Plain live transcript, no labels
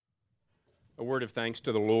A word of thanks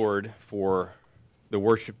to the Lord for the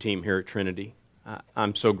worship team here at Trinity.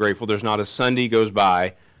 I'm so grateful. There's not a Sunday goes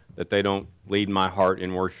by that they don't lead my heart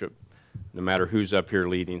in worship, no matter who's up here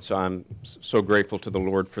leading. So I'm so grateful to the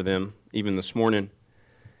Lord for them, even this morning.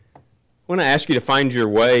 I want to ask you to find your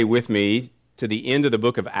way with me to the end of the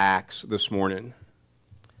book of Acts this morning.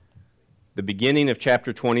 The beginning of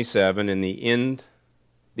chapter 27 and the end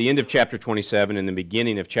of chapter 27 and the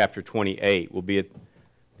beginning of chapter 28 will be at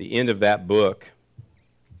the end of that book.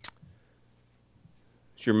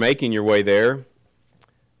 As you're making your way there,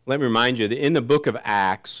 let me remind you that in the book of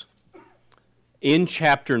Acts, in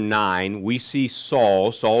chapter 9, we see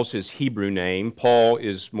Saul. Saul's his Hebrew name. Paul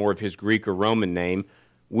is more of his Greek or Roman name.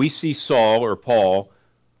 We see Saul, or Paul,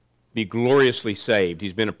 be gloriously saved.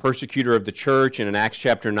 He's been a persecutor of the church, and in Acts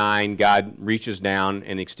chapter 9, God reaches down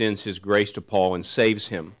and extends his grace to Paul and saves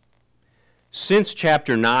him. Since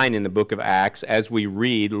chapter 9 in the book of Acts, as we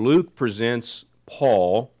read, Luke presents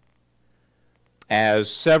Paul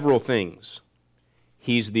as several things.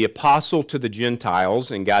 He's the apostle to the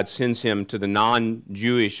Gentiles, and God sends him to the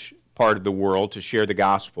non-Jewish part of the world to share the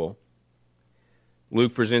gospel.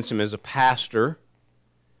 Luke presents him as a pastor.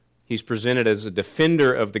 He's presented as a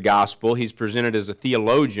defender of the gospel. He's presented as a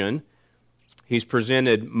theologian. He's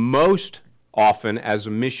presented most often as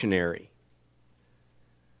a missionary.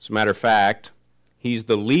 As a matter of fact, he's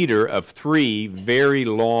the leader of 3 very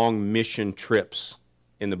long mission trips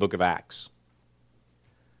in the book of Acts.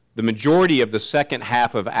 The majority of the second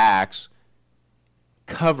half of Acts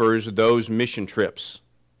covers those mission trips.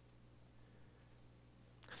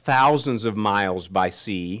 Thousands of miles by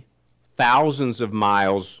sea, thousands of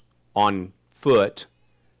miles on foot,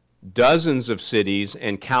 dozens of cities,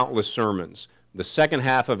 and countless sermons. The second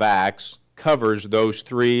half of Acts covers those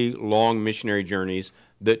 3 long missionary journeys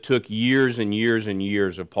that took years and years and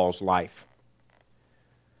years of Paul's life.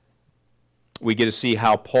 We get to see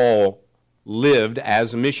how Paul lived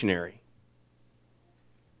as a missionary.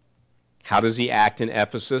 How does he act in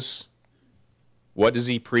Ephesus? What does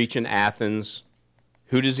he preach in Athens?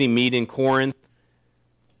 Who does he meet in Corinth?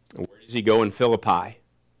 Where does he go in Philippi?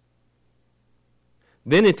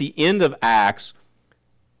 Then at the end of Acts,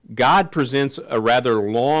 God presents a rather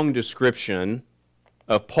long description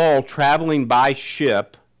of Paul traveling by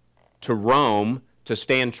ship to Rome to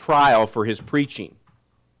stand trial for his preaching.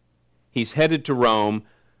 He's headed to Rome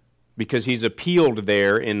because he's appealed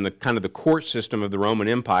there in the kind of the court system of the Roman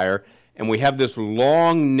Empire, and we have this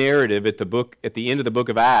long narrative at the end of the book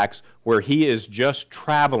of Acts where he is just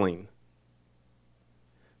traveling.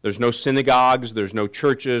 There's no synagogues, there's no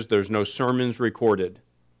churches, there's no sermons recorded.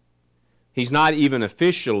 He's not even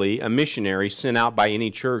officially a missionary sent out by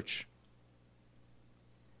any church.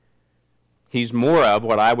 He's more of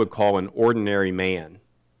what I would call an ordinary man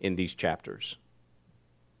in these chapters.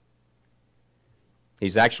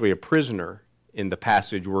 He's actually a prisoner in the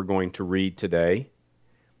passage we're going to read today.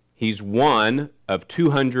 He's one of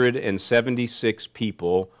 276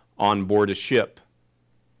 people on board a ship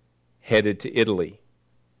headed to Italy.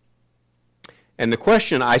 And the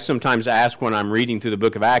question I sometimes ask when I'm reading through the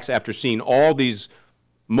book of Acts after seeing all these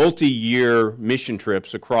multi-year mission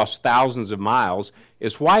trips across thousands of miles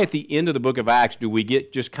is why at the end of the book of Acts do we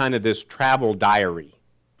get just kind of this travel diary?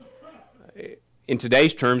 In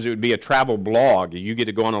today's terms, it would be a travel blog. You get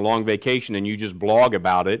to go on a long vacation and you just blog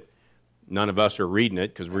about it. None of us are reading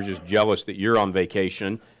it because we're just jealous that you're on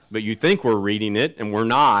vacation, but you think we're reading it and we're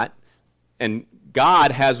not. And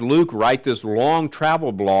God has Luke write this long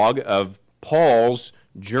travel blog of Paul's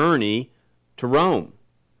journey to Rome.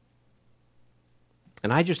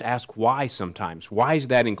 And I just ask why sometimes. Why is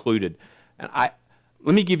that included? And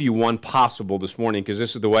let me give you one possible this morning because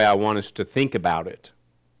this is the way I want us to think about it.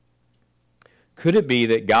 Could it be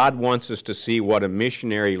that God wants us to see what a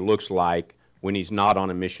missionary looks like when he's not on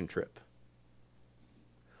a mission trip?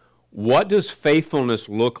 What does faithfulness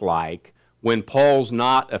look like when Paul's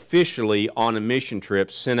not officially on a mission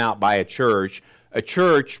trip sent out by a church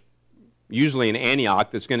usually in Antioch,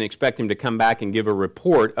 that's going to expect him to come back and give a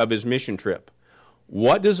report of his mission trip?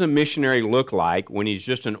 What does a missionary look like when he's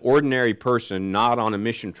just an ordinary person not on a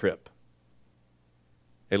mission trip?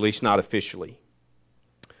 At least not officially.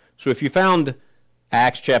 So if you found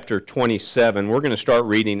Acts chapter 27, we're going to start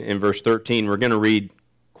reading in verse 13. We're going to read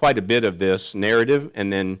quite a bit of this narrative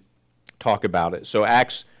and then talk about it. So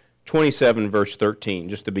Acts 27, verse 13,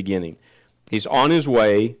 just the beginning. He's on his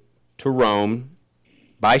way to Rome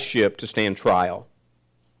by ship to stand trial.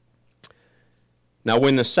 Now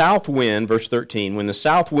when the south wind, verse 13, when the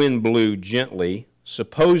south wind blew gently,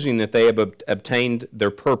 supposing that they had obtained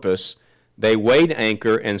their purpose, they weighed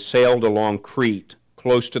anchor and sailed along Crete,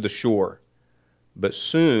 close to the shore. But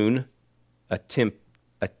soon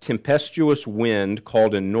a tempestuous wind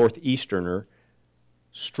called a northeasterner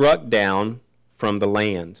struck down from the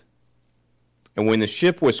land. And when the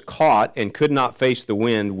ship was caught and could not face the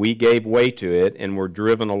wind, we gave way to it and were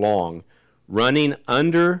driven along, running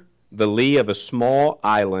under the lee of a small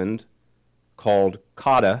island called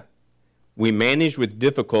Cauda. We managed with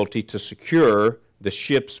difficulty to secure the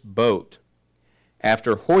ship's boat.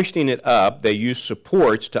 After hoisting it up, they used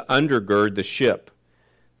supports to undergird the ship.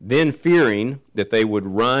 Then, fearing that they would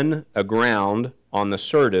run aground on the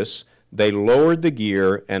Syrtis, they lowered the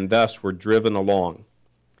gear and thus were driven along.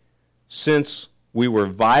 Since we were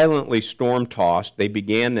violently storm-tossed, they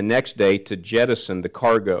began the next day to jettison the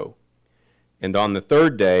cargo. And on the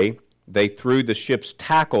third day, they threw the ship's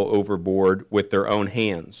tackle overboard with their own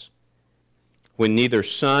hands. When neither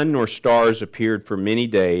sun nor stars appeared for many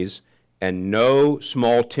days, and no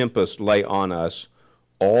small tempest lay on us,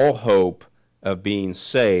 all hope of being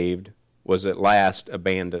saved was at last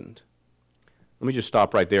abandoned. Let me just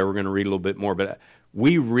stop right there. We're going to read a little bit more, but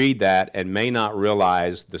we read that and may not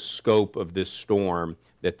realize the scope of this storm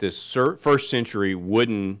that this first century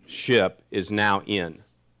wooden ship is now in.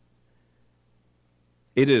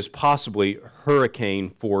 It is possibly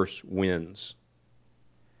hurricane force winds,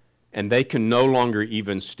 and they can no longer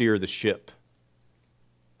even steer the ship.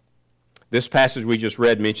 This passage we just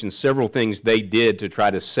read mentions several things they did to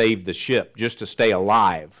try to save the ship, just to stay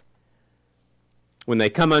alive. When they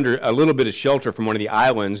come under a little bit of shelter from one of the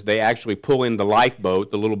islands, they actually pull in the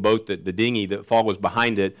lifeboat, the little boat, the dinghy that follows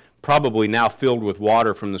behind it, probably now filled with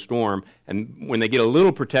water from the storm. And when they get a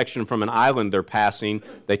little protection from an island they're passing,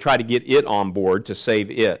 they try to get it on board to save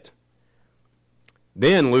it.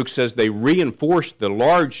 Then Luke says they reinforced the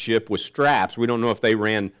large ship with straps. We don't know if they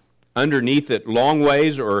ran underneath it long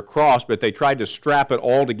ways or across, but they tried to strap it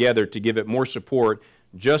all together to give it more support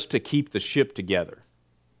just to keep the ship together.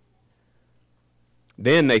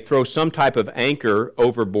 Then they throw some type of anchor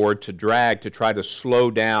overboard to drag to try to slow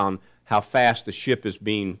down how fast the ship is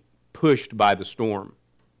being pushed by the storm.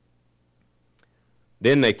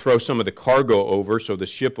 Then they throw some of the cargo over so the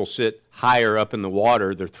ship will sit higher up in the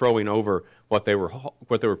water. They're throwing over what they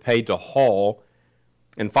were paid to haul.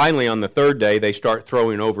 And finally, on the third day, they start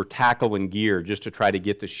throwing over tackle and gear just to try to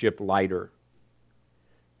get the ship lighter.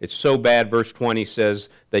 It's so bad, verse 20 says,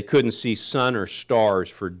 they couldn't see sun or stars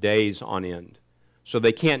for days on end. So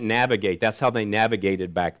they can't navigate. That's how they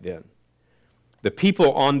navigated back then. The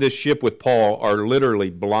people on this ship with Paul are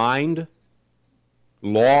literally blind,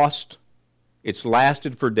 lost. It's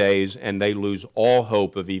lasted for days, and they lose all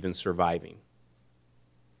hope of even surviving.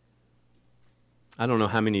 I don't know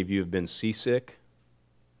how many of you have been seasick.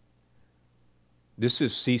 This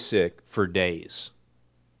is seasick for days.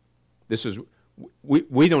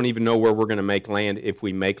 We don't even know where we're going to make land if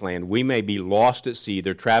we make land. We may be lost at sea.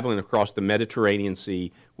 They're traveling across the Mediterranean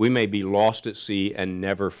Sea. We may be lost at sea and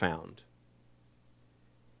never found.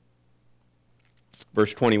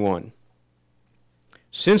 Verse 21.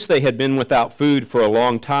 Since they had been without food for a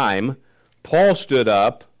long time, Paul stood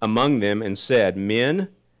up among them and said, "Men,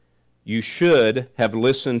 you should have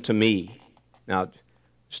listened to me." Now,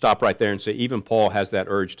 stop right there and say, even Paul has that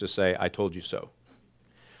urge to say, "I told you so."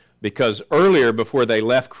 Because earlier, before they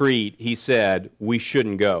left Crete, he said, we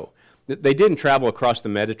shouldn't go. They didn't travel across the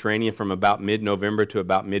Mediterranean from about mid-November to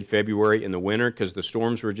about mid-February in the winter because the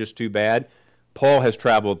storms were just too bad. Paul has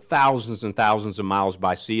traveled thousands and thousands of miles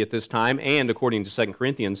by sea at this time, and according to 2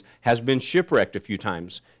 Corinthians, has been shipwrecked a few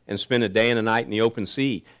times and spent a day and a night in the open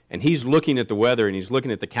sea. And he's looking at the weather, and he's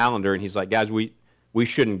looking at the calendar, and he's like, guys, we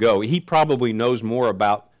shouldn't go. He probably knows more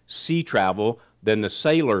about sea travel than the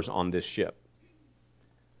sailors on this ship.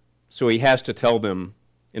 So he has to tell them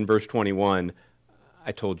in verse 21,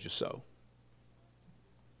 I told you so.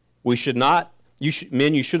 Men,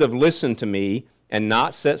 you should have listened to me and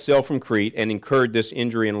not set sail from Crete and incurred this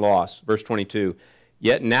injury and loss. Verse 22,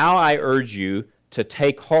 yet now I urge you to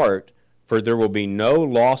take heart, for there will be no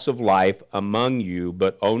loss of life among you,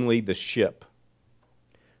 but only the ship.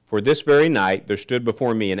 For this very night there stood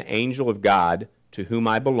before me an angel of God, to whom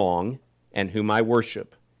I belong and whom I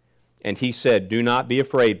worship. And he said, do not be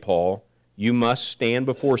afraid, Paul. You must stand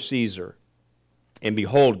before Caesar. And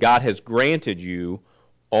behold, God has granted you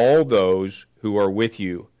all those who are with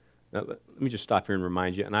you. Now, let me just stop here and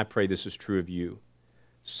remind you, and I pray this is true of you.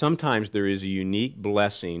 Sometimes there is a unique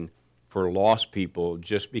blessing for lost people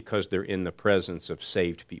just because they're in the presence of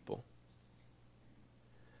saved people.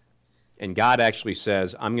 And God actually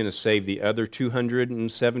says, I'm going to save the other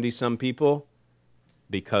 270-some people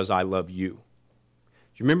because I love you.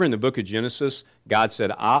 Do you remember in the book of Genesis, God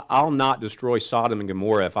said, I'll not destroy Sodom and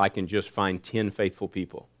Gomorrah if I can just find 10 faithful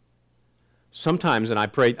people. sometimes, and I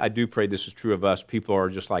do pray this is true of us, people are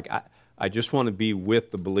just like, I just want to be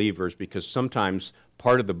with the believers, because sometimes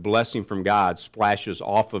part of the blessing from God splashes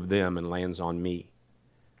off of them and lands on me.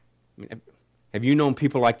 I mean, have you known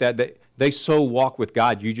people like that? They so walk with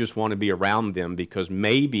God, you just want to be around them because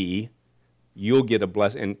maybe you'll get a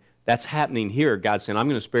blessing. And that's happening here. God's saying, I'm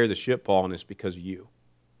going to spare the ship, Paul, and it's because of you.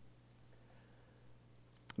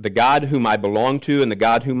 The God whom I belong to and the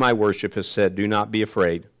God whom I worship has said, do not be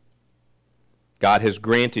afraid. God has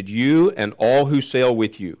granted you and all who sail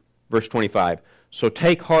with you. Verse 25, so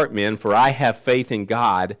take heart, men, for I have faith in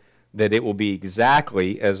God that it will be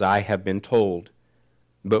exactly as I have been told.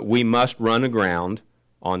 But we must run aground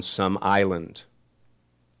on some island.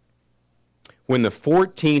 When the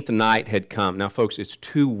 14th night had come, now folks, it's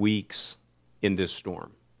 2 weeks in this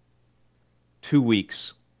storm. 2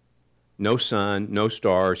 weeks. No sun, no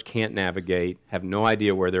stars, can't navigate, have no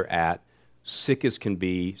idea where they're at, sick as can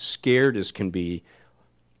be, scared as can be.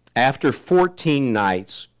 After 14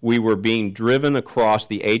 nights, we were being driven across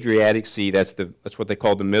the Adriatic Sea. That's what they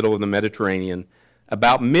call the middle of the Mediterranean.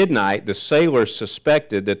 About midnight, the sailors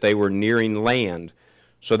suspected that they were nearing land.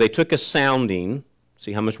 So they took a sounding,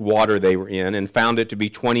 see how much water they were in, and found it to be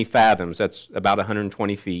 20 fathoms. That's about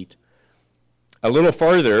 120 feet. A little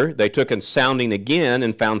further, they took a sounding again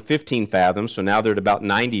and found 15 fathoms, so now they're at about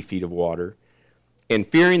 90 feet of water. And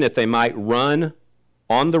fearing that they might run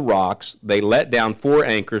on the rocks, they let down 4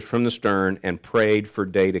 anchors from the stern and prayed for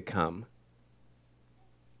day to come.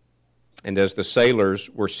 And as the sailors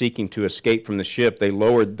were seeking to escape from the ship, they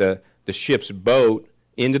lowered the ship's boat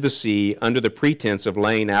into the sea under the pretense of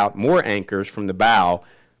laying out more anchors from the bow.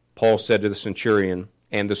 Paul said to the centurion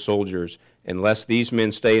and the soldiers, unless these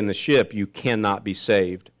men stay in the ship, you cannot be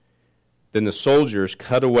saved. Then the soldiers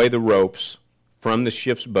cut away the ropes from the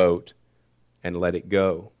ship's boat and let it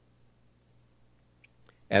go.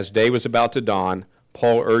 As day was about to dawn,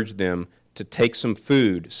 Paul urged them to take some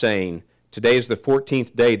food, saying, today is the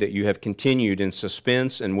 14th day that you have continued in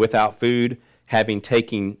suspense and without food, having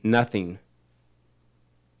taken nothing.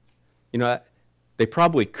 You know, they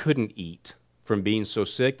probably couldn't eat from being so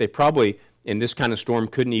sick. They probably, in this kind of storm,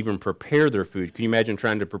 couldn't even prepare their food. Can you imagine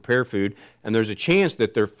trying to prepare food? And there's a chance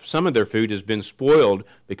that some of their food has been spoiled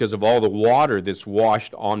because of all the water that's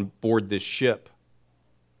washed on board this ship.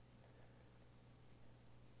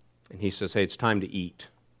 And he says, hey, it's time to eat.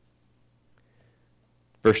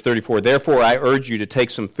 Verse 34, therefore I urge you to take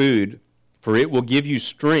some food, for it will give you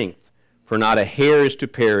strength, for not a hair is to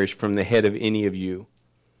perish from the head of any of you.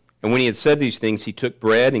 And when he had said these things, he took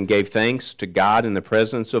bread and gave thanks to God in the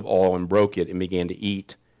presence of all and broke it and began to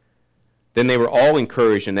eat. Then they were all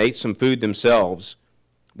encouraged and ate some food themselves.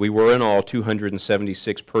 We were in all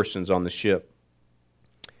 276 persons on the ship.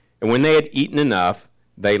 And when they had eaten enough,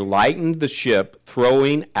 they lightened the ship,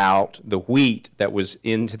 throwing out the wheat that was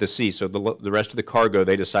into the sea. So the rest of the cargo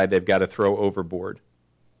they decide they've got to throw overboard.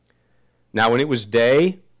 Now when it was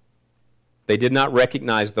day, they did not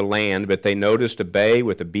recognize the land, but they noticed a bay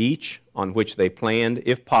with a beach on which they planned,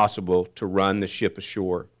 if possible, to run the ship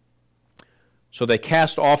ashore. So they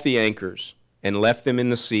cast off the anchors and left them in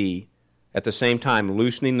the sea, at the same time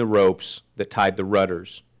loosening the ropes that tied the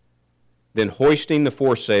rudders. Then hoisting the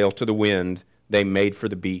foresail to the wind, they made for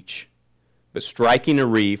the beach. But striking a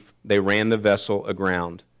reef, they ran the vessel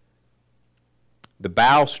aground. The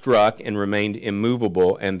bow struck and remained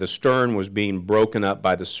immovable, and the stern was being broken up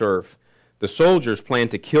by the surf. The soldiers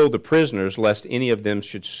planned to kill the prisoners, lest any of them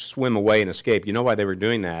should swim away and escape. You know why they were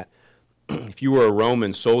doing that? If you were a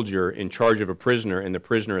Roman soldier in charge of a prisoner and the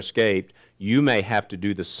prisoner escaped, you may have to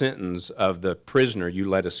do the sentence of the prisoner you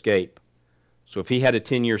let escape. So if he had a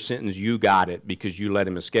 10-year sentence, you got it because you let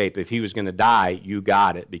him escape. If he was going to die, you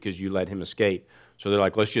got it because you let him escape. So they're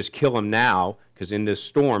like, let's just kill him now, because in this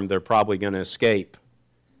storm, they're probably going to escape.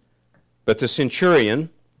 But the centurion,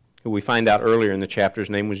 who we find out earlier in the chapter, his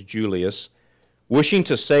name was Julius, wishing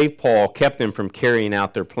to save Paul, kept them from carrying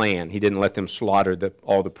out their plan. He didn't let them slaughter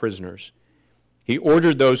all the prisoners. He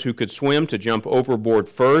ordered those who could swim to jump overboard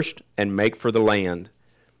first and make for the land,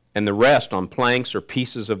 and the rest on planks or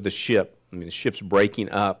pieces of the ship. The ship's breaking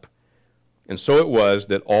up. And so it was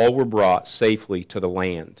that all were brought safely to the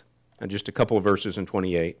land. And just a couple of verses in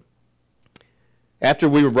 28. After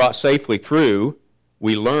we were brought safely through,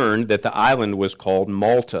 we learned that the island was called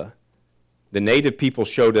Malta. The native people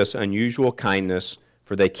showed us unusual kindness,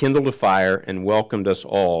 for they kindled a fire and welcomed us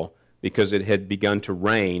all, because it had begun to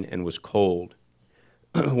rain and was cold.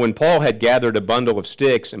 When Paul had gathered a bundle of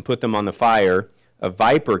sticks and put them on the fire, a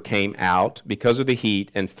viper came out because of the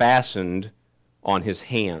heat and fastened on his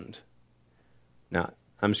hand. Now,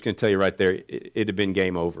 I'm just going to tell you right there, it had been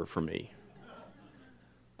game over for me.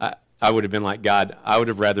 I would have been like, God, I would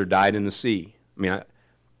have rather died in the sea. I mean,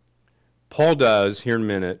 Paul does, here in a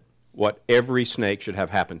minute, what every snake should have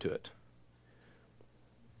happen to it.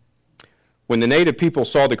 When the native people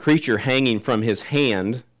saw the creature hanging from his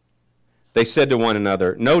hand, they said to one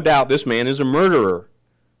another, "No doubt this man is a murderer.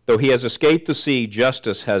 Though he has escaped the sea,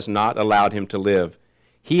 justice has not allowed him to live."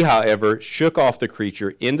 He, however, shook off the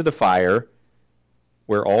creature into the fire,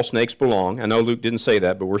 where all snakes belong. I know Luke didn't say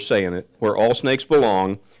that, but we're saying it. Where all snakes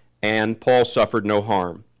belong, and Paul suffered no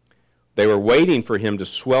harm. They were waiting for him to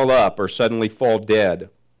swell up or suddenly fall dead.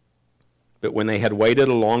 But when they had waited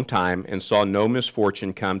a long time and saw no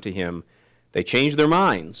misfortune come to him, they changed their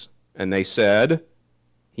minds, and they said,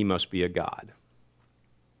 "He must be a god."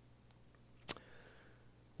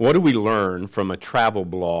 What do we learn from a travel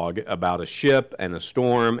blog about a ship and a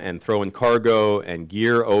storm and throwing cargo and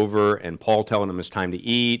gear over and Paul telling them it's time to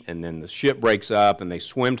eat, and then the ship breaks up and they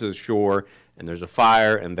swim to the shore and there's a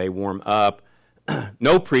fire and they warm up?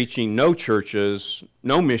 No preaching, no churches,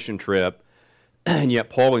 no mission trip, and yet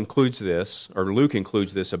Paul includes this, or Luke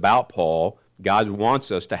includes this about Paul. God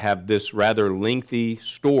wants us to have this rather lengthy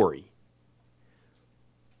story.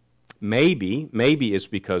 Maybe it's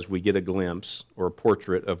because we get a glimpse or a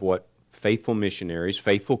portrait of what faithful missionaries,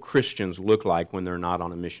 faithful Christians look like when they're not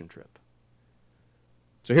on a mission trip.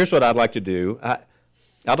 So here's what I'd like to do.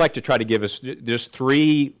 I'd like to try to give us just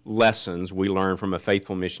 3 lessons we learn from a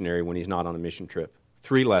faithful missionary when he's not on a mission trip.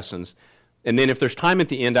 3 lessons. And then if there's time at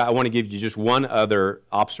the end, I want to give you just one other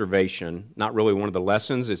observation, not really one of the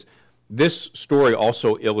lessons, is this story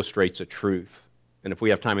also illustrates a truth. And if we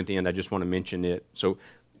have time at the end, I just want to mention it. So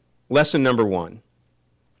lesson number 1,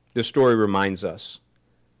 this story reminds us,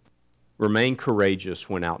 remain courageous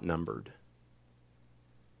when outnumbered.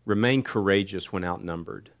 Remain courageous when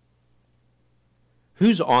outnumbered.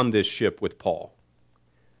 Who's on this ship with Paul?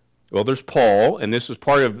 Well, there's Paul, and this is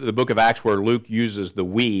part of the book of Acts where Luke uses the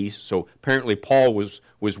we, so apparently Paul was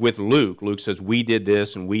with Luke. Luke says, we did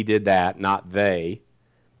this and we did that, not they.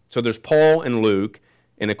 So there's Paul and Luke,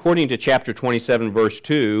 and according to chapter 27, verse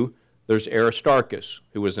 2, there's Aristarchus,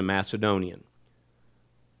 who was a Macedonian.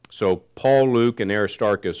 So Paul, Luke, and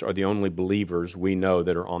Aristarchus are the only believers we know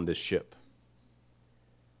that are on this ship.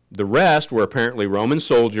 The rest were apparently Roman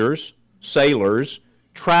soldiers, sailors,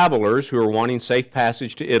 travelers who are wanting safe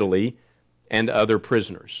passage to Italy, and other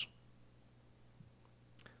prisoners.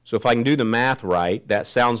 So if I can do the math right, that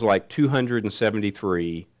sounds like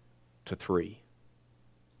 273 to 3.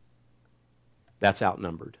 That's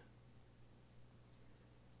outnumbered.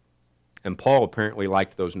 And Paul apparently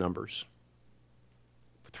liked those numbers.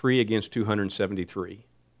 3 against 273.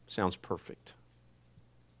 Sounds perfect.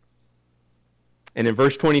 And in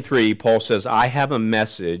verse 23, Paul says, I have a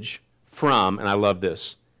message from, and I love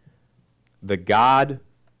this, the God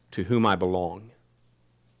to whom I belong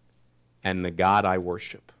and the God I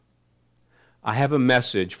worship. I have a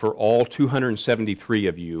message for all 273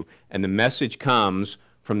 of you, and the message comes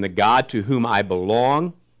from the God to whom I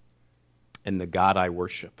belong and the God I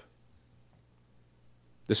worship.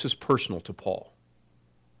 This is personal to Paul.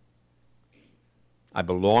 I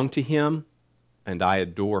belong to him and I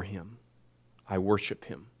adore him. I worship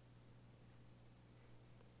him.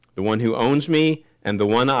 The one who owns me and the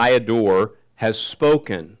one I adore has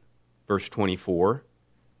spoken, verse 24,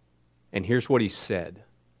 and here's what he said.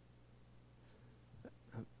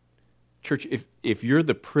 Church, if you're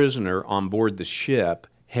the prisoner on board the ship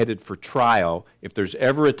headed for trial, if there's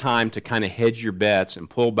ever a time to kind of hedge your bets and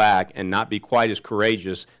pull back and not be quite as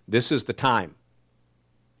courageous, this is the time.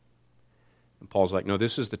 And Paul's like, no,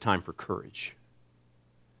 this is the time for courage.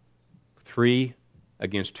 3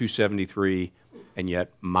 against 273, and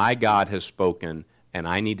yet my God has spoken, and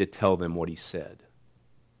I need to tell them what he said.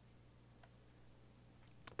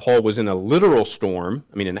 Paul was in a literal storm,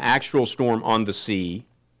 an actual storm on the sea,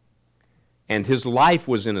 and his life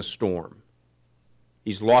was in a storm.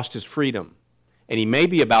 He's lost his freedom, and he may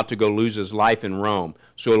be about to go lose his life in Rome.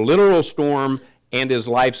 So a literal storm, and his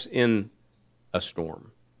life's in a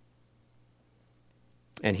storm.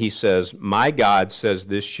 And he says, my God says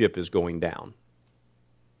this ship is going down,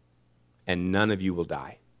 and none of you will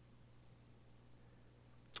die.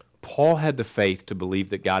 Paul had the faith to believe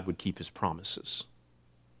that God would keep his promises.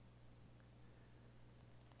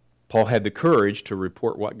 Paul had the courage to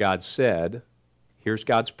report what God said. Here's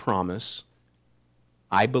God's promise.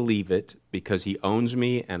 I believe it because he owns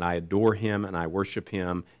me and I adore him and I worship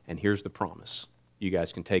him. And here's the promise. You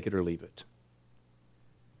guys can take it or leave it.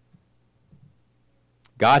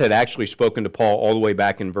 God had actually spoken to Paul all the way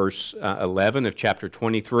back in verse 11 of chapter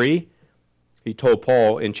 23. He told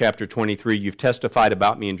Paul in chapter 23, you've testified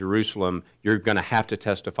about me in Jerusalem. You're going to have to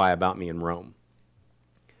testify about me in Rome.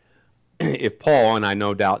 if Paul, and I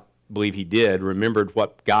no doubt believe he did, remembered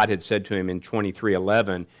what God had said to him in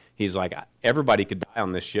 23:11, he's like, everybody could die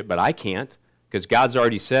on this ship, but I can't, because God's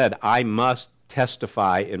already said, I must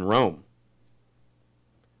testify in Rome.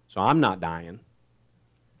 So I'm not dying.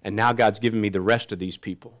 And now God's given me the rest of these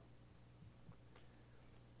people.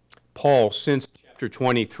 Paul, since chapter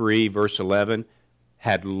 23, verse 11,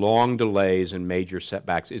 had long delays and major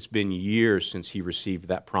setbacks. It's been years since he received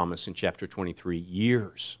that promise in chapter 23.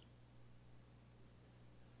 Years.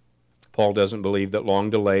 Paul doesn't believe that long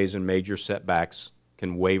delays and major setbacks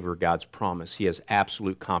can waver God's promise. He has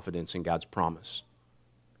absolute confidence in God's promise.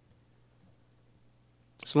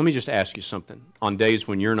 So let me just ask you something. On days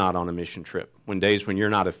when you're not on a mission trip, days when you're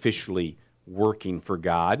not officially working for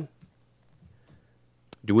God,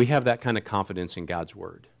 do we have that kind of confidence in God's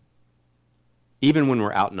word? Even when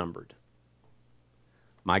we're outnumbered.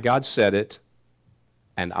 My God said it,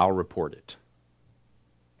 and I'll report it.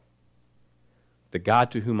 The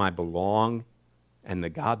God to whom I belong and the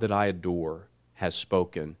God that I adore has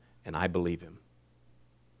spoken, and I believe him.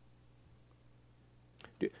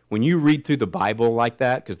 When you read through the Bible like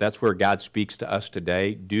that, because that's where God speaks to us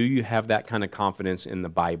today, do you have that kind of confidence in the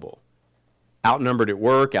Bible? Outnumbered at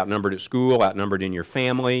work, outnumbered at school, outnumbered in your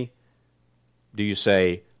family, do you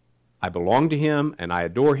say, I belong to him and I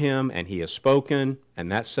adore him and he has spoken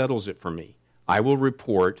and that settles it for me? I will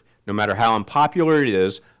report, no matter how unpopular it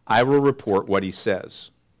is, I will report what he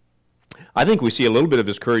says. I think we see a little bit of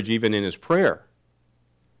his courage even in his prayer.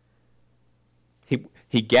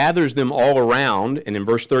 He gathers them all around, and in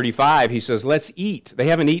verse 35 he says, let's eat. They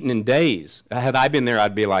haven't eaten in days. Had I been there,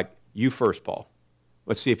 I'd be like, you first, Paul.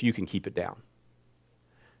 Let's see if you can keep it down.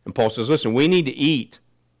 And Paul says, listen, we need to eat.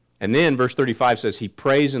 And then verse 35 says, he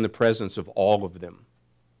prays in the presence of all of them.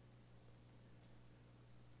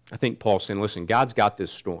 I think Paul's saying, listen, God's got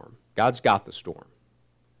this storm. God's got the storm.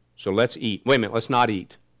 So let's eat. Wait a minute, let's not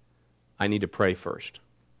eat. I need to pray first.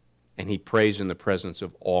 And he prays in the presence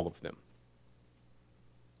of all of them.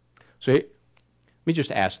 So let me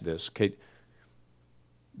just ask this, okay?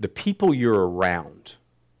 The people you're around,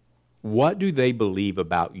 what do they believe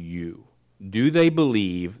about you? Do they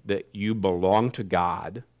believe that you belong to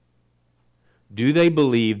God? Do they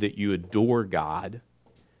believe that you adore God?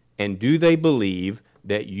 And do they believe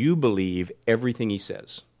that you believe everything he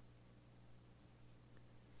says?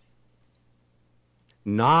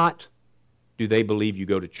 Not do they believe you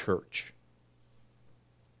go to church.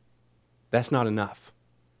 That's not enough.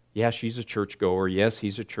 Yeah, she's a churchgoer. Yes,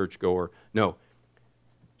 he's a churchgoer. No,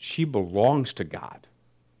 she belongs to God.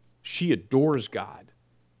 She adores God,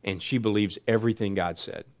 and she believes everything God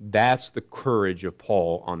said. That's the courage of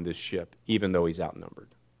Paul on this ship, even though he's outnumbered.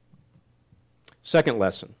 Second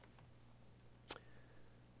lesson.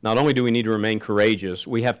 Not only do we need to remain courageous,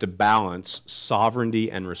 we have to balance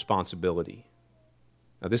sovereignty and responsibility.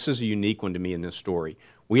 Now, this is a unique one to me in this story.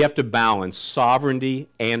 We have to balance sovereignty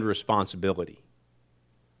and responsibility.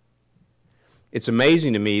 It's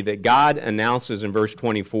amazing to me that God announces in verse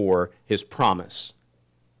 24 his promise.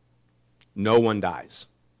 No one dies.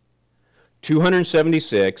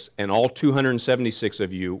 276, and all 276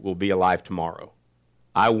 of you will be alive tomorrow.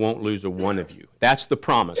 I won't lose a one of you. That's the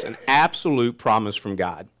promise, an absolute promise from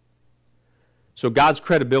God. So God's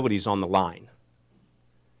credibility is on the line.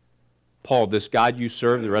 Paul, this God you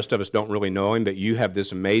serve, the rest of us don't really know him, but you have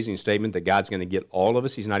this amazing statement that God's going to get all of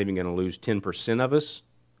us. He's not even going to lose 10% of us.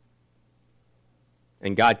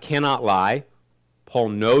 And God cannot lie. Paul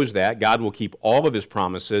knows that. God will keep all of his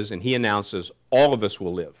promises, and he announces all of us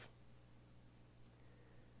will live.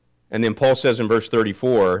 And then Paul says in verse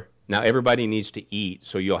 34, now everybody needs to eat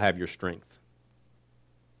so you'll have your strength.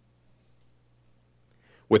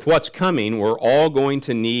 With what's coming, we're all going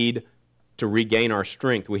to need to regain our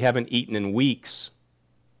strength. We haven't eaten in weeks.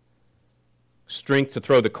 Strength to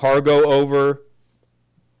throw the cargo over,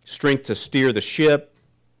 strength to steer the ship,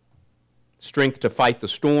 strength to fight the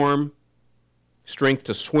storm, strength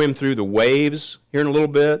to swim through the waves here in a little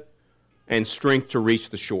bit, and strength to reach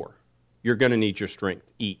the shore. You're going to need your strength.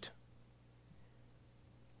 Eat.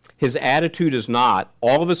 His attitude is not,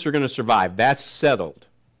 all of us are going to survive. That's settled.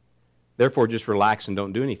 Therefore, just relax and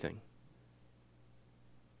don't do anything.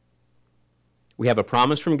 We have a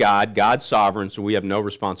promise from God. God's sovereign, so we have no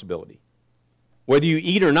responsibility. Whether you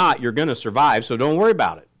eat or not, you're going to survive, so don't worry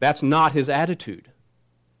about it. That's not his attitude.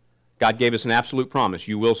 God gave us an absolute promise.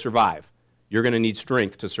 You will survive. You're going to need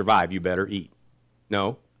strength to survive. You better eat.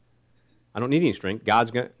 No, I don't need any strength. God's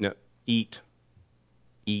going to, no, eat.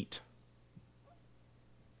 Eat.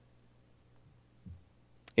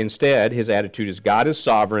 Instead, his attitude is God is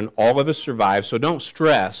sovereign. All of us survive, so don't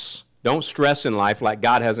stress. Don't stress in life like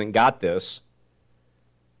God hasn't got this.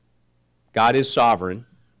 God is sovereign.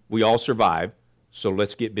 We all survive, so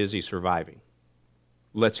let's get busy surviving.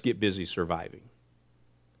 Let's get busy surviving.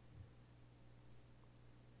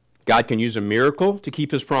 God can use a miracle to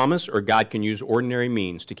keep his promise, or God can use ordinary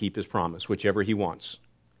means to keep his promise, whichever he wants.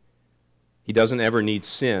 He doesn't ever need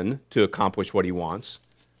sin to accomplish what he wants.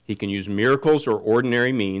 He can use miracles or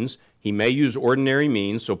ordinary means. He may use ordinary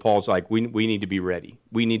means, so Paul's like, we need to be ready.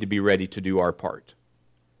 We need to be ready to do our part.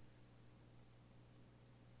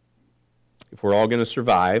 If we're all going to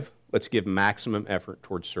survive, let's give maximum effort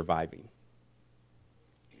towards surviving.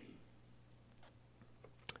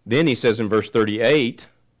 Then he says in verse 38,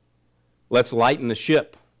 let's lighten the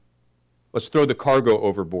ship. Let's throw the cargo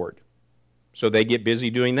overboard. So they get busy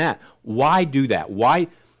doing that. Why do that? Why?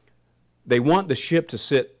 They want the ship to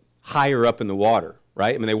sit higher up in the water,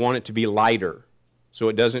 right? I mean, they want it to be lighter so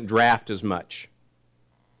it doesn't draft as much.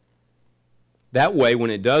 That way, when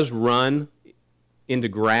it does run into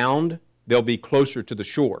ground, they'll be closer to the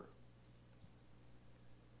shore.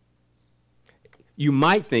 You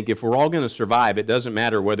might think if we're all going to survive, it doesn't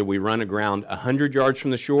matter whether we run aground 100 yards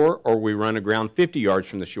from the shore or we run aground 50 yards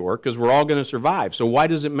from the shore, because we're all going to survive. So why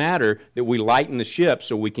does it matter that we lighten the ship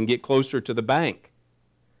so we can get closer to the bank?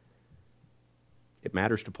 It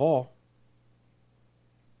matters to Paul.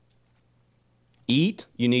 Eat,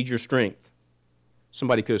 you need your strength.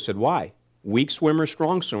 Somebody could have said, why? Weak swimmer,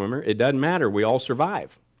 strong swimmer, it doesn't matter. We all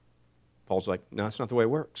survive. Paul's like, no, that's not the way it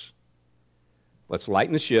works. Let's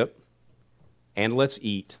lighten the ship. And let's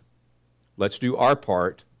eat. Let's do our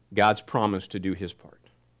part. God's promised to do his part.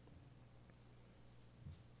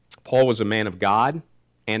 Paul was a man of God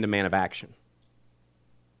and a man of action.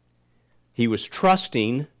 He was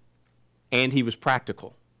trusting and he was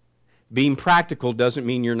practical. Being practical doesn't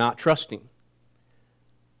mean you're not trusting.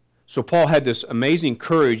 So Paul had this amazing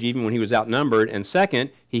courage even when he was outnumbered. And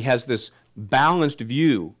second, he has this balanced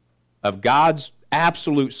view of God's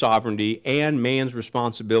absolute sovereignty and man's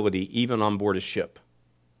responsibility even on board a ship.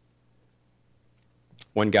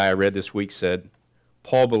 One guy I read this week said,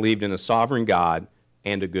 Paul believed in a sovereign God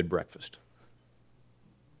and a good breakfast.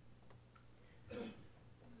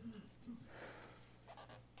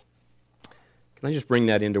 Can I just bring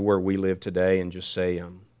that into where we live today and just say,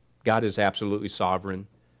 God is absolutely sovereign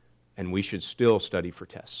and we should still study for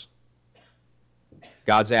tests.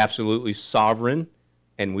 God's absolutely sovereign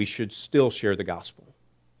and we should still share the gospel.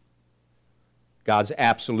 God's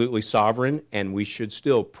absolutely sovereign, and we should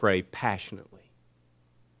still pray passionately.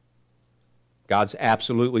 God's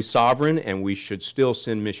absolutely sovereign, and we should still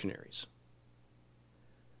send missionaries.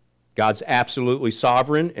 God's absolutely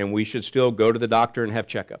sovereign, and we should still go to the doctor and have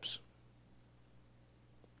checkups.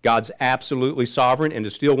 God's absolutely sovereign, and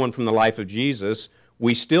to steal one from the life of Jesus,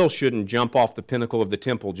 we still shouldn't jump off the pinnacle of the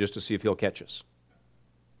temple just to see if he'll catch us.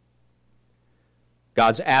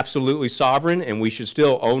 God's absolutely sovereign, and we should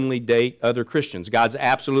still only date other Christians. God's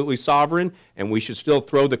absolutely sovereign, and we should still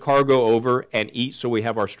throw the cargo over and eat so we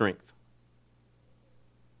have our strength.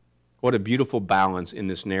 What a beautiful balance in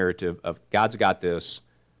this narrative of God's got this,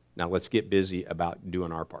 now let's get busy about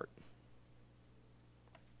doing our part.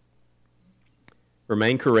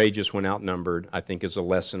 Remain courageous when outnumbered, I think, is a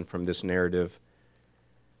lesson from this narrative,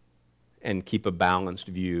 and keep a balanced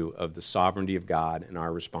view of the sovereignty of God and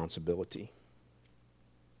our responsibility.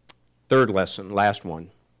 Third lesson, last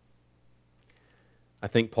one. I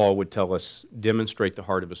think Paul would tell us, demonstrate the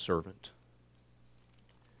heart of a servant.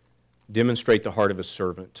 Demonstrate the heart of a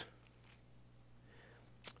servant.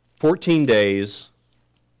 14 days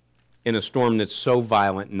in a storm that's so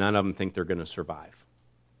violent, none of them think they're going to survive.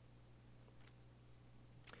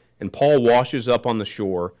 And Paul washes up on the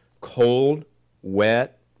shore, cold,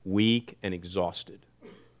 wet, weak, and exhausted.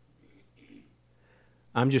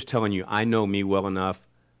 I'm just telling you, I know me well enough.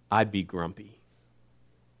 I'd be grumpy.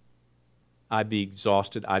 I'd be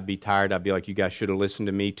exhausted. I'd be tired. I'd be like, you guys should have listened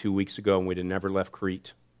to me 2 weeks ago and we'd have never left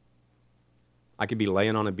Crete. I could be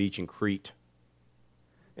laying on a beach in Crete.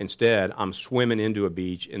 Instead, I'm swimming into a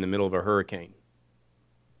beach in the middle of a hurricane.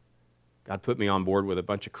 God put me on board with a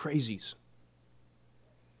bunch of crazies.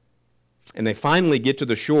 And they finally get to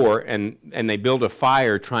the shore and they build a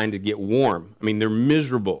fire trying to get warm. I mean, they're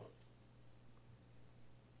miserable.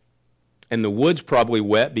 And the wood's probably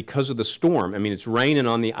wet because of the storm. I mean, it's raining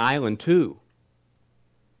on the island too.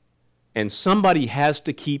 And somebody has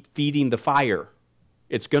to keep feeding the fire.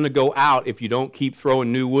 It's going to go out if you don't keep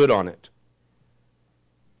throwing new wood on it.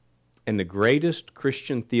 And the greatest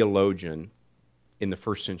Christian theologian in the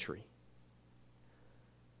first century,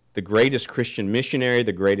 the greatest Christian missionary,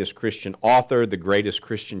 the greatest Christian author, the greatest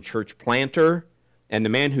Christian church planter, and the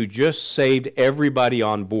man who just saved everybody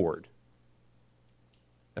on board,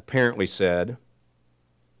 apparently said,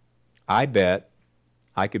 I bet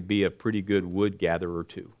I could be a pretty good wood gatherer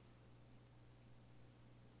too.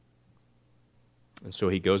 And so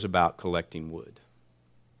he goes about collecting wood.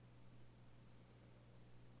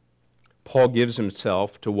 Paul gives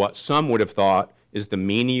himself to what some would have thought is the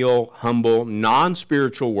menial, humble,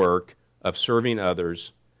 non-spiritual work of serving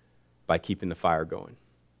others by keeping the fire going.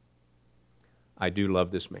 I do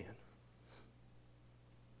love this man.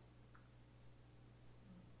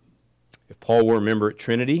 If Paul were a member at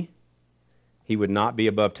Trinity, he would not be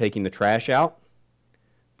above taking the trash out,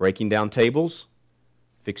 breaking down tables,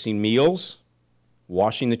 fixing meals,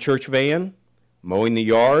 washing the church van, mowing the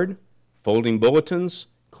yard, folding bulletins,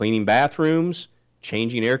 cleaning bathrooms,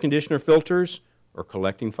 changing air conditioner filters, or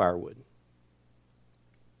collecting firewood,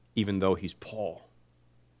 even though he's Paul.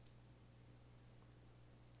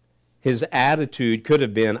 His attitude could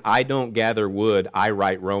have been, I don't gather wood, I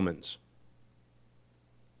write Romans.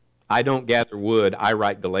 I don't gather wood, I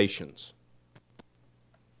write Galatians.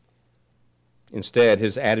 Instead,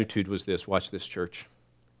 his attitude was this. Watch this, church.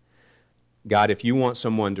 God, if you want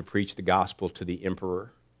someone to preach the gospel to the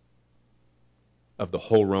emperor of the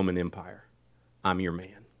whole Roman Empire, I'm your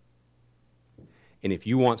man. And if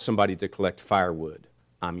you want somebody to collect firewood,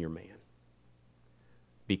 I'm your man.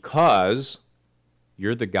 Because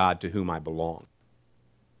you're the God to whom I belong.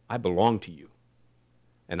 I belong to you.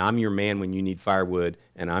 And I'm your man when you need firewood,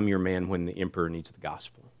 and I'm your man when the emperor needs the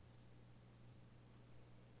gospel.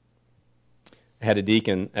 I had a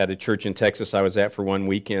deacon at a church in Texas I was at for one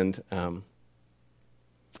weekend.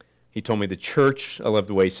 He told me the church, I love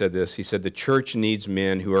the way he said this, he said the church needs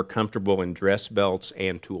men who are comfortable in dress belts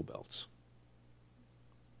and tool belts.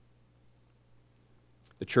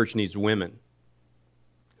 The church needs women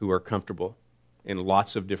who are comfortable in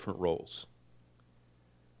lots of different roles.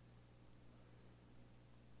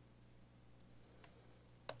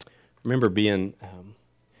 I remember being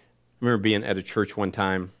at a church one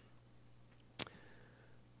time,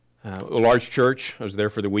 a large church. I was there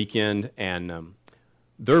for the weekend, and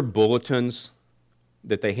their bulletins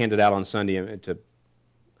that they handed out on Sunday to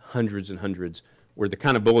hundreds and hundreds were the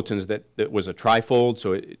kind of bulletins that was a trifold,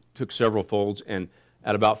 so it took several folds. And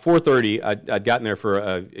at about 4:30, I'd gotten there for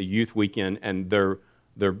a youth weekend, and their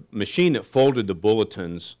machine that folded the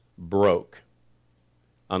bulletins broke.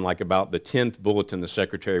 Unlike about the 10th bulletin the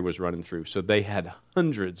secretary was running through. So they had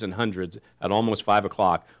hundreds and hundreds at almost 5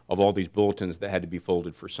 o'clock of all these bulletins that had to be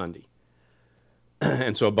folded for Sunday.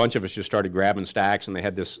 And so a bunch of us just started grabbing stacks, and they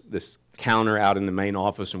had this counter out in the main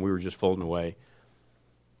office, and we were just folding away.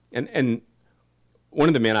 And one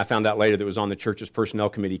of the men I found out later that was on the church's personnel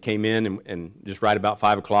committee came in and just right about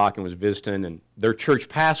 5 o'clock and was visiting, and their church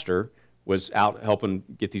pastor was out helping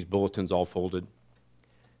get these bulletins all folded.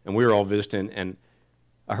 And we were all visiting, and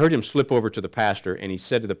I heard him slip over to the pastor, and he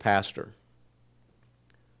said to the pastor,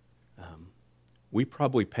 we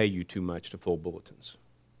probably pay you too much to fold bulletins.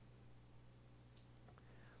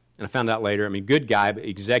 And I found out later, good guy, but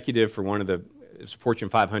executive for one of the Fortune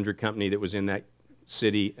 500 company that was in that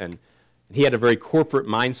city, and he had a very corporate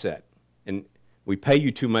mindset. And we pay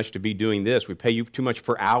you too much to be doing this. We pay you too much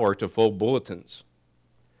per hour to fold bulletins.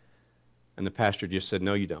 And the pastor just said,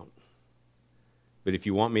 no, you don't. But if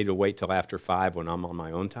you want me to wait till after 5 when I'm on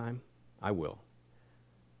my own time, I will.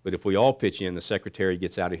 But if we all pitch in, the secretary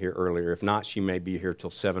gets out of here earlier. If not, she may be here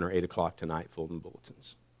till 7 or 8 o'clock tonight folding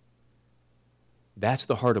bulletins. That's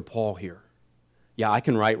the heart of Paul here. Yeah, I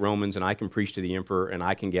can write Romans, and I can preach to the emperor, and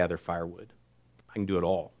I can gather firewood. I can do it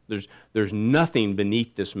all. There's nothing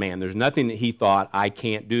beneath this man. There's nothing that he thought I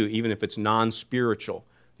can't do, even if it's non-spiritual.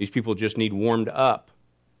 These people just need warmed up.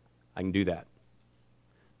 I can do that.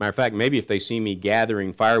 Matter of fact, maybe if they see me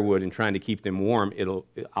gathering firewood and trying to keep them warm,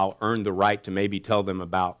 I'll earn the right to maybe tell them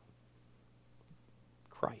about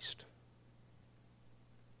Christ.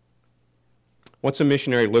 What's a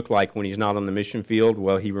missionary look like when he's not on the mission field?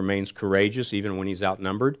 Well, he remains courageous even when he's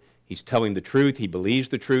outnumbered. He's telling the truth, he believes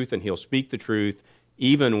the truth, and he'll speak the truth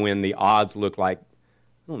even when the odds look like,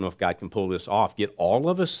 I don't know if God can pull this off, get all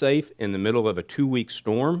of us safe in the middle of a 2-week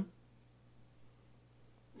storm.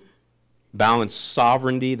 Balance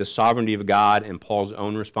sovereignty, the sovereignty of God, and Paul's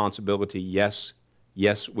own responsibility. Yes,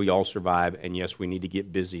 we all survive, and yes, we need to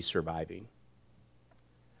get busy surviving.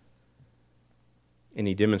 And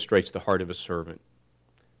he demonstrates the heart of a servant.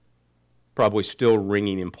 Probably still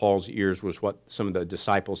ringing in Paul's ears was what some of the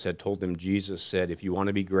disciples had told him. Jesus said, if you want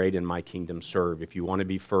to be great in my kingdom, serve. If you want to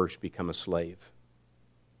be first, become a slave.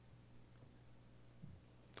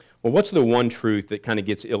 Well, what's the one truth that kind of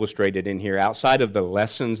gets illustrated in here outside of the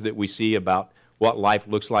lessons that we see about what life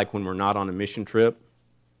looks like when we're not on a mission trip?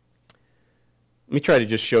 Let me try to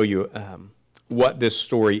just show you what this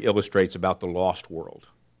story illustrates about the lost world.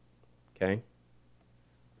 Okay?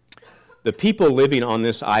 The people living on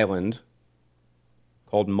this island,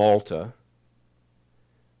 called Malta,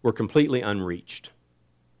 were completely unreached.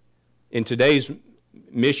 In today's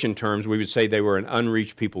mission terms, we would say they were an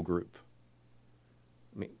unreached people group.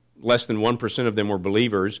 I mean, less than 1% of them were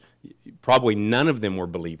believers. Probably none of them were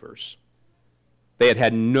believers. They had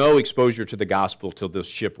had no exposure to the gospel till this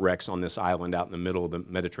shipwrecks on this island out in the middle of the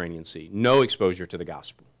Mediterranean Sea. No exposure to the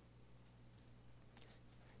gospel.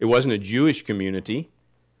 It wasn't a Jewish community,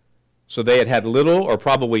 so they had had little or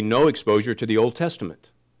probably no exposure to the Old Testament.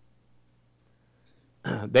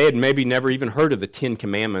 They had maybe never even heard of the Ten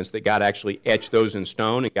Commandments, that God actually etched those in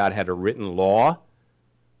stone and God had a written law.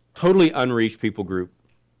 Totally unreached people group.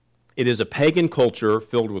 It is a pagan culture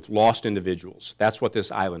filled with lost individuals. That's what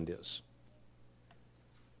this island is.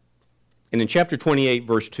 And in chapter 28,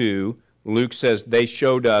 verse 2, Luke says, they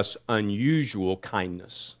showed us unusual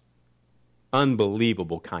kindness,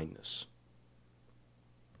 unbelievable kindness,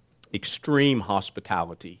 extreme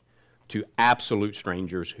hospitality to absolute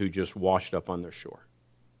strangers who just washed up on their shore.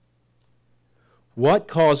 What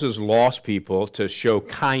causes lost people to show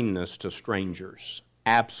kindness to strangers,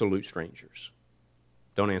 absolute strangers?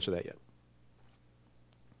 Don't answer that yet.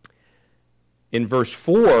 In verse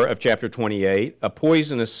 4 of chapter 28, a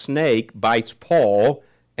poisonous snake bites Paul,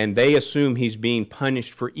 and they assume he's being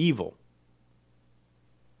punished for evil.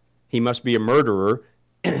 He must be a murderer,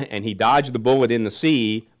 and he dodged the bullet in the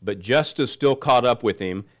sea, but justice still caught up with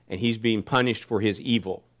him, and he's being punished for his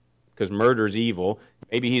evil, because murder is evil.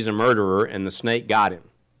 Maybe he's a murderer, and the snake got him.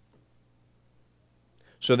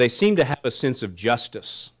 So they seem to have a sense of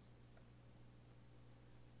justice.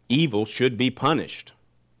 Evil should be punished.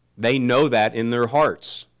 They know that in their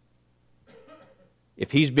hearts.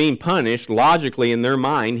 If he's being punished, logically in their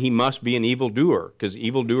mind, he must be an evildoer, because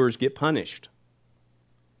evildoers get punished.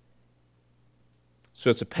 So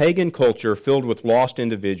it's a pagan culture filled with lost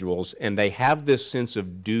individuals, and they have this sense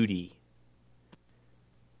of duty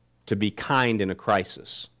to be kind in a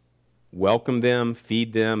crisis. Welcome them,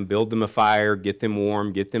 feed them, build them a fire, get them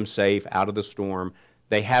warm, get them safe out of the storm.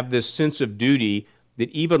 They have this sense of duty that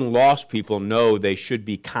even lost people know they should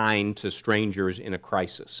be kind to strangers in a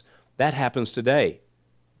crisis. That happens today.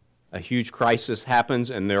 A huge crisis happens,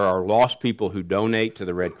 and there are lost people who donate to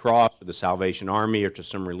the Red Cross, or the Salvation Army, or to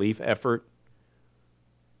some relief effort.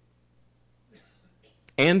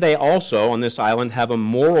 And they also, on this island, have a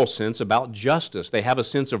moral sense about justice. They have a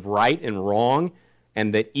sense of right and wrong,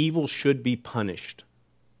 and that evil should be punished.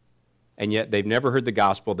 And yet they've never heard the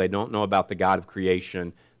gospel. They don't know about the God of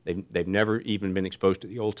creation. They've never even been exposed to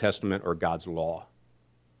the Old Testament or God's law.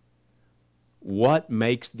 What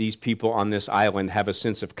makes these people on this island have a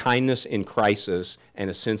sense of kindness in crisis and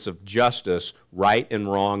a sense of justice? Right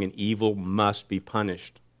and wrong and evil must be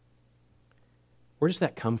punished. Where does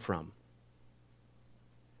that come from?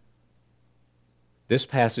 This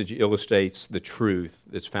passage illustrates the truth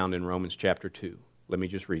that's found in Romans chapter 2. Let me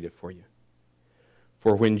just read it for you.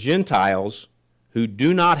 For when Gentiles who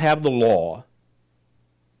do not have the law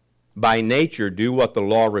by nature do what the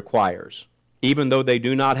law requires, even though they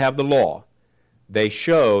do not have the law, they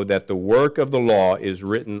show that the work of the law is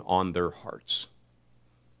written on their hearts,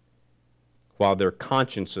 while their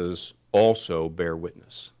consciences also bear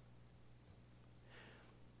witness.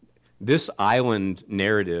 This island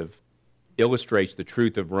narrative illustrates the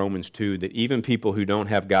truth of Romans 2, that even people who don't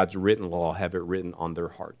have God's written law have it written on their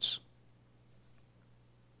hearts.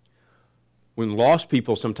 When lost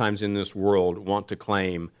people sometimes in this world want to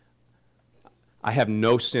claim, I have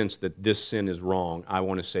no sense that this sin is wrong, I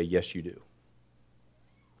want to say, yes, you do.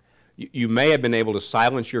 You may have been able to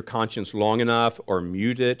silence your conscience long enough or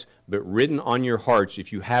mute it, but written on your hearts,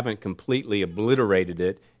 if you haven't completely obliterated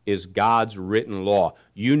it, is God's written law.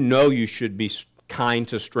 You know you should be kind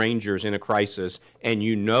to strangers in a crisis, and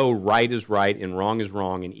you know right is right and wrong is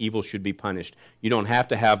wrong and evil should be punished. You don't have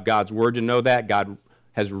to have God's word to know that. God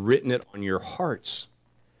has written it on your hearts.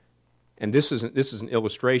 And this is an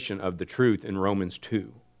illustration of the truth in Romans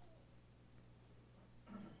 2.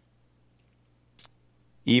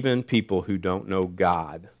 Even people who don't know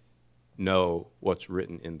God know what's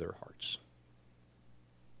written in their hearts.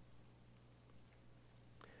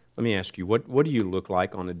 Let me ask you, what do you look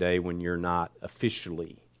like on a day when you're not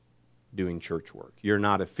officially doing church work? You're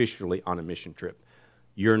not officially on a mission trip.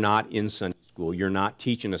 You're not in Sunday school. You're not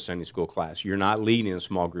teaching a Sunday school class. You're not leading a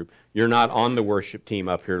small group. You're not on the worship team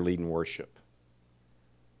up here leading worship.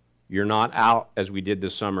 You're not out, as we did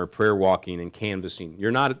this summer, prayer walking and canvassing.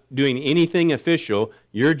 You're not doing anything official.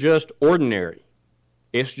 You're just ordinary.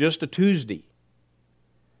 It's just a Tuesday.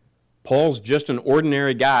 Paul's just an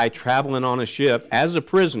ordinary guy traveling on a ship as a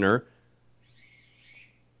prisoner,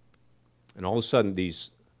 And all of a sudden,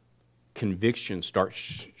 these convictions start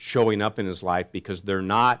showing up in his life because they're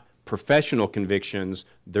not professional convictions.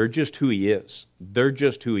 They're just who he is. They're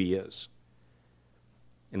just who he is.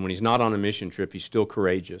 And when he's not on a mission trip, he's still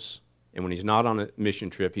courageous. And when he's not on a mission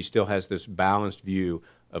trip, he still has this balanced view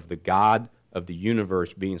of the God of the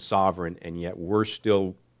universe being sovereign, and yet we're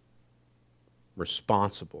still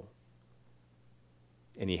responsible.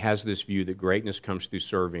 And he has this view that greatness comes through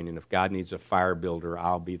serving, and if God needs a fire builder,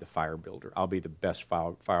 I'll be the fire builder. I'll be the best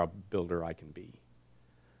fire builder I can be.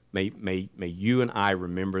 May you and I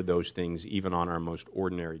remember those things even on our most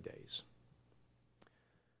ordinary days.